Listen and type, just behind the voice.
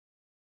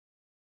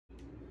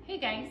Hey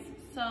guys,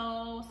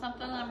 so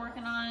something that I'm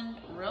working on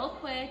real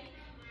quick,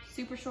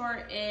 super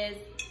short, is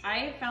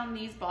I found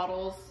these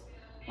bottles.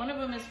 One of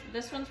them is,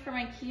 this one's from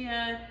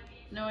IKEA,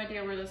 no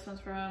idea where this one's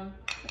from,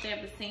 but they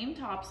have the same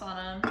tops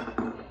on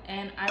them,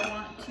 and I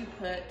want to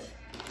put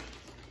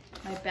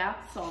my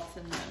bath salts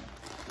in them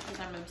because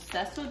I'm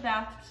obsessed with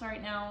baths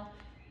right now,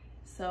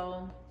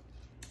 so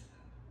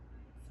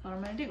that's what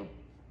I'm gonna do.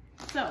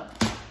 So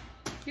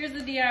here's the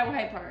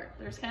DIY part.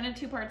 There's kind of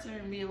two parts that are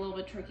gonna be a little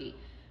bit tricky.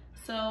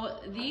 So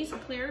these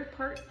clear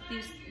part,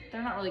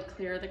 they're not really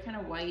clear, they're kind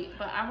of white,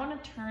 but I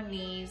want to turn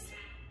these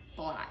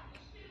black.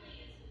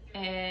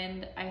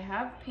 And I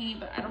have paint,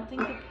 but I don't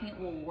think the paint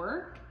will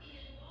work.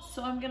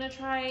 So I'm gonna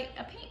try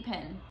a paint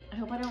pen. I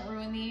hope I don't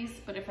ruin these,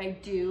 but if I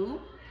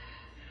do,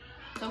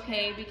 it's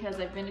okay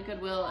because I've been to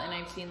Goodwill and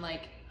I've seen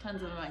like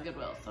tons of them at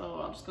Goodwill, so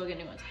I'll just go get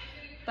new ones.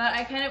 But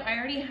I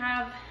already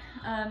have,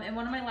 in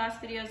one of my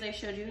last videos, I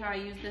showed you how I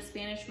use the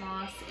Spanish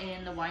moss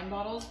in the wine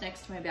bottles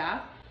next to my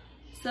bath.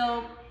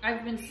 So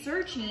I've been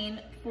searching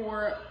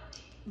for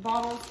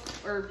bottles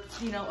or,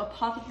 you know,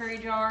 apothecary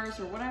jars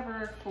or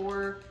whatever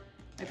for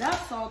my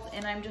bath salts,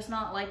 and I'm just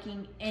not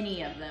liking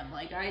any of them.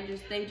 Like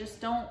they just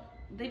don't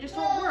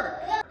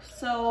work.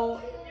 So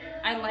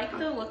I like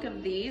the look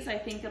of these. I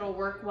think it'll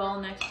work well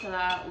next to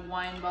that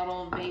wine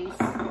bottle vase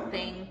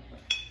thing.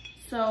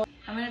 So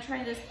I'm gonna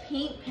try this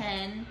paint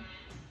pen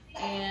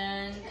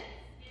and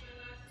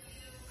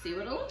see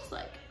what it looks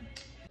like.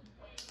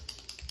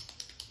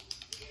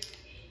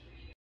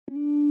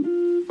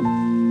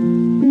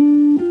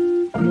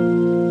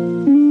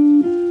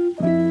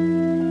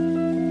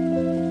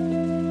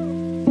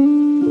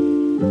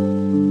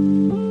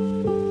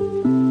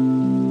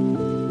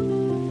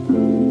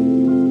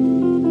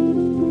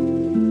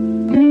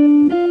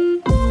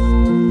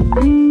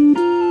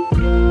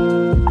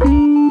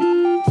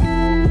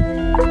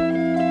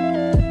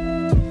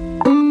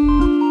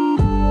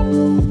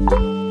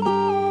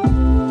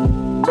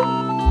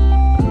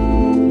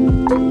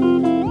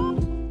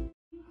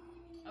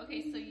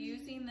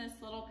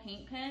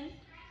 Paint pen,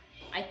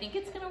 I think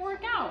it's gonna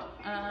work out.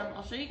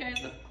 I'll show you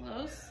guys up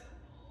close.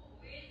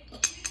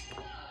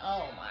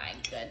 Oh my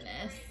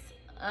goodness.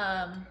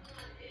 I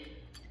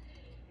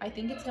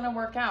think it's gonna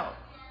work out.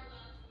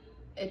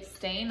 It's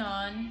staying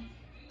on.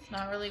 It's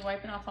not really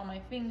wiping off on my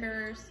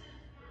fingers.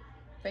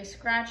 If I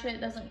scratch it,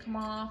 it doesn't come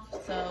off.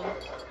 So,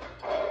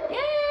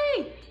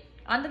 yay!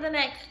 On to the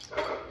next.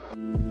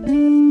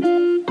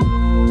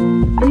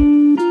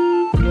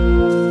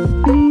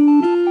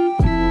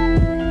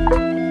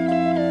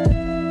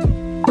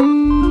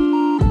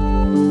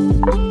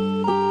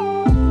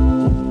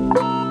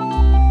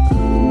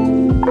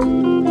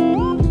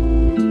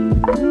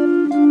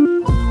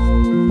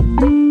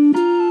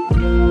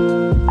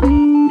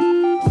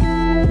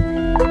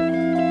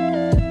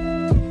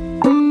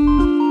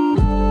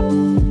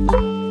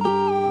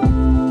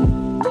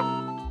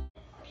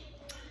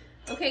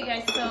 Okay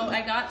guys, so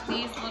I got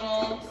these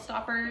little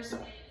stoppers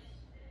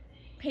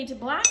painted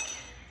black,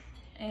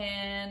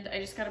 and I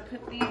just gotta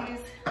put these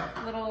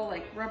little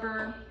like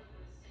rubber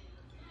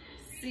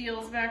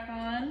seals back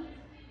on.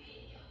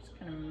 Just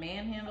gonna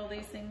manhandle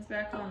these things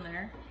back on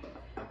there.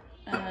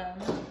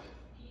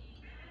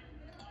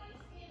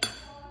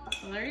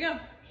 So there you go.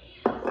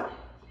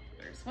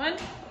 There's one.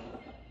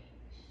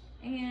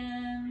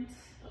 And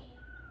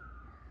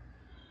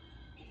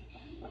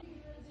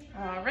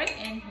all right,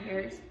 and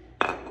here's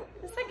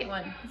the second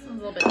one. This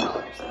one's a little bit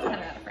taller, so it's kind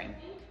of out of frame.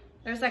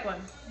 There's the second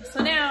one.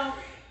 So now,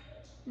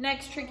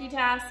 next tricky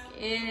task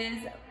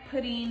is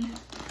putting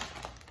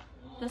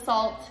the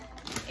salt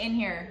in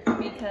here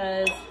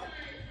because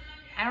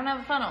I don't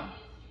have a funnel.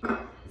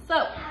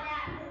 So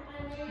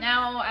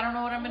now I don't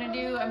know what I'm gonna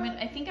do.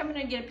 I think I'm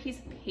gonna get a piece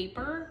of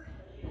paper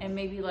and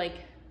maybe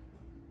like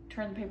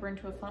turn the paper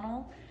into a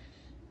funnel.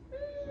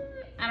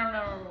 I don't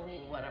know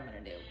what I'm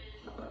gonna do.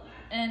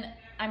 And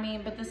I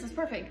mean, but this is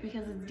perfect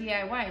because it's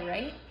DIY,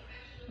 right?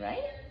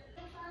 Right?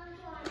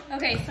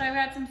 Okay, so I've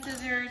got some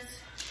scissors,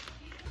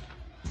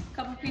 a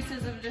couple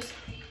pieces of just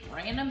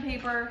random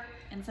paper,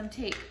 and some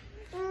tape.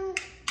 And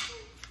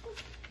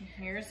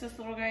here's this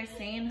little guy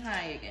saying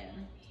hi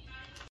again.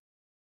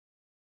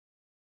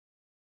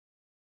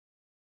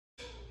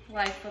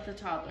 Life with a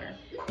toddler.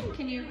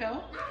 Can you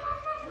go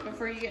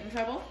before you get in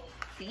trouble?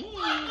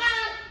 Thanks.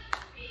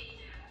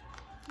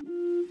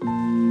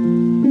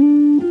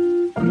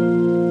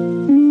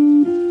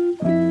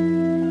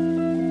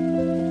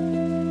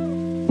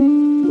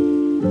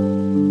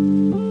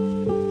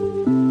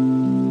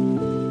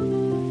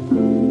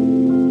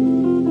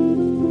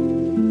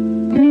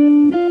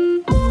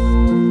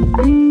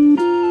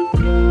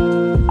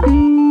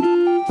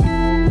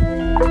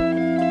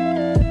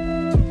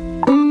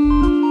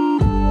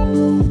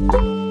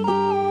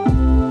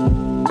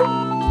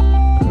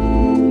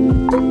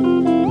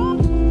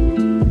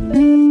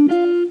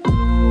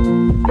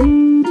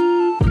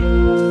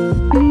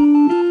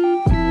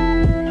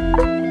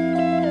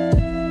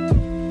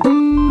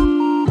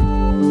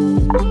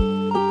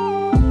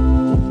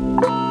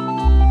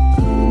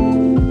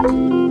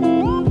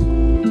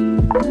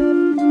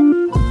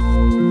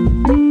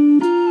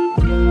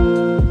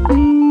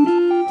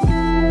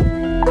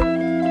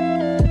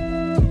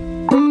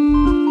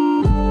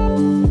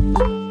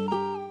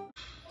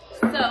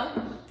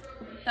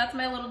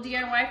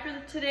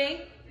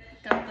 way.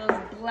 Got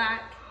those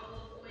black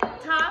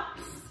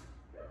tops.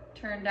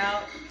 Turned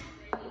out,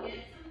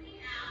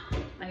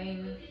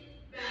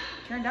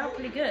 turned out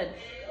pretty good.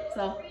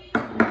 So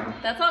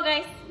that's all,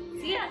 guys.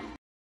 See ya.